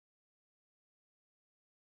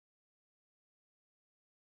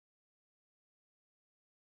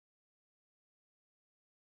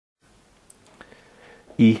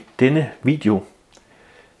I denne video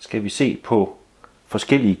skal vi se på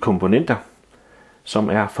forskellige komponenter, som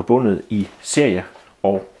er forbundet i serie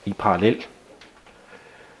og i parallel.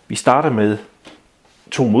 Vi starter med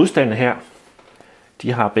to modstande her.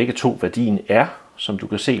 De har begge to værdien R, som du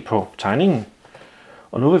kan se på tegningen.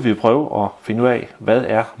 Og nu vil vi prøve at finde ud af, hvad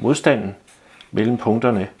er modstanden mellem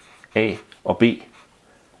punkterne A og B.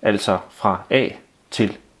 Altså fra A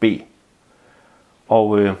til B.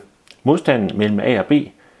 Og modstanden mellem A og B,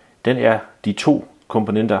 den er de to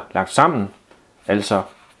komponenter lagt sammen, altså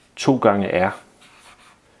 2 gange R.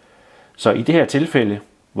 Så i det her tilfælde,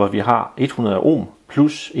 hvor vi har 100 ohm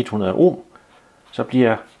plus 100 ohm, så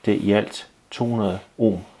bliver det i alt 200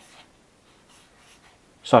 ohm.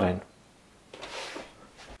 Sådan.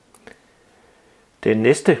 Den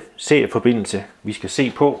næste serieforbindelse, vi skal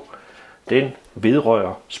se på, den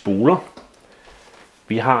vedrører spoler.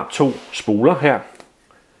 Vi har to spoler her.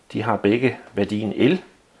 De har begge værdien L,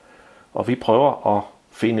 og vi prøver at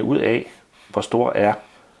finde ud af, hvor stor er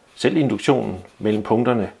selvinduktionen mellem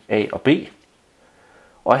punkterne A og B.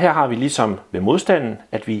 Og her har vi ligesom ved modstanden,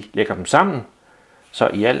 at vi lægger dem sammen, så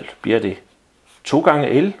i alt bliver det 2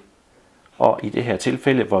 gange L, og i det her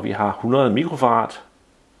tilfælde, hvor vi har 100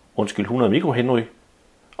 mikrohenry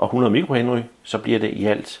og 100 mikrohenry, så bliver det i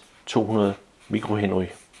alt 200 mikrohenry.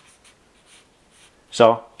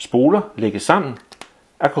 Så spoler lægges sammen,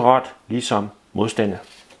 akkurat ligesom modstande.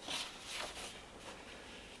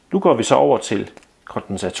 Nu går vi så over til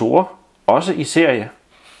kondensatorer, også i serie,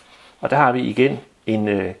 og der har vi igen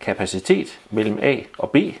en kapacitet mellem A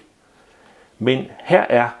og B, men her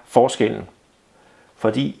er forskellen,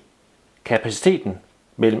 fordi kapaciteten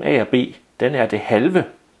mellem A og B, den er det halve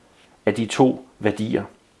af de to værdier,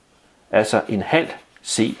 altså en halv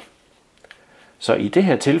C. Så i det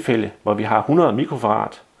her tilfælde, hvor vi har 100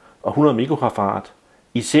 mikrofarad og 100 mikrofarad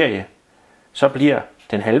i serie, så bliver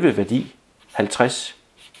den halve værdi 50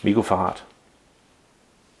 mikrofarad.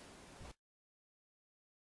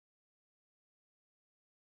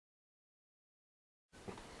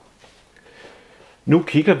 Nu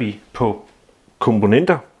kigger vi på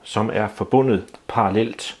komponenter, som er forbundet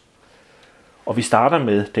parallelt. Og vi starter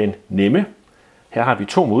med den nemme. Her har vi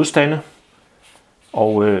to modstande,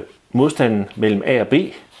 og modstanden mellem A og B,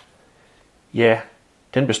 ja,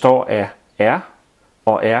 den består af R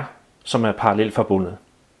og R, som er parallelt forbundet.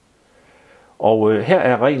 Og her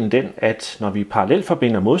er reglen den, at når vi parallelt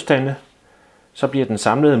forbinder modstande, så bliver den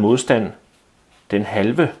samlede modstand den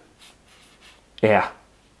halve R.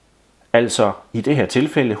 Altså i det her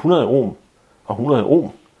tilfælde 100 ohm og 100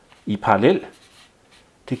 ohm i parallel,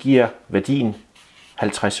 det giver værdien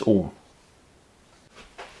 50 ohm.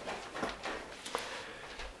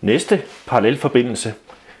 Næste parallelforbindelse,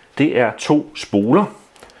 det er to spoler,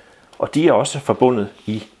 og de er også forbundet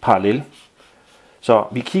i parallel. Så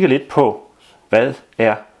vi kigger lidt på, hvad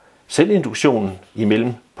er selvinduktionen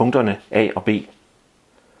imellem punkterne A og B.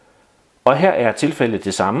 Og her er tilfældet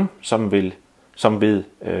det samme som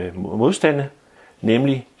ved modstande,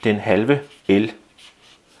 nemlig den halve L.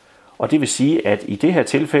 Og det vil sige, at i det her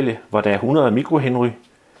tilfælde, hvor der er 100 mikrohenry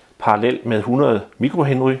parallelt med 100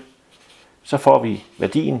 mikrohenry, så får vi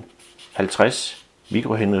værdien 50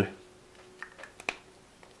 mikrohenry.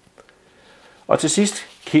 Og til sidst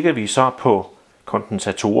kigger vi så på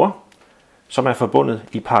kondensatorer, som er forbundet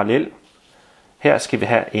i parallel. Her skal vi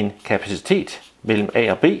have en kapacitet mellem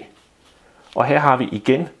A og B, og her har vi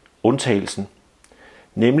igen undtagelsen,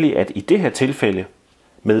 nemlig at i det her tilfælde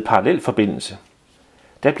med parallelforbindelse,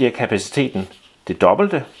 der bliver kapaciteten det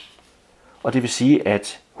dobbelte, og det vil sige,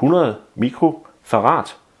 at 100 mikrofarad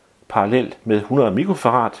parallelt med 100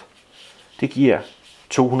 mikrofarad, det giver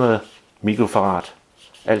 200 mikrofarad,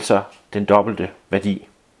 altså den dobbelte værdi.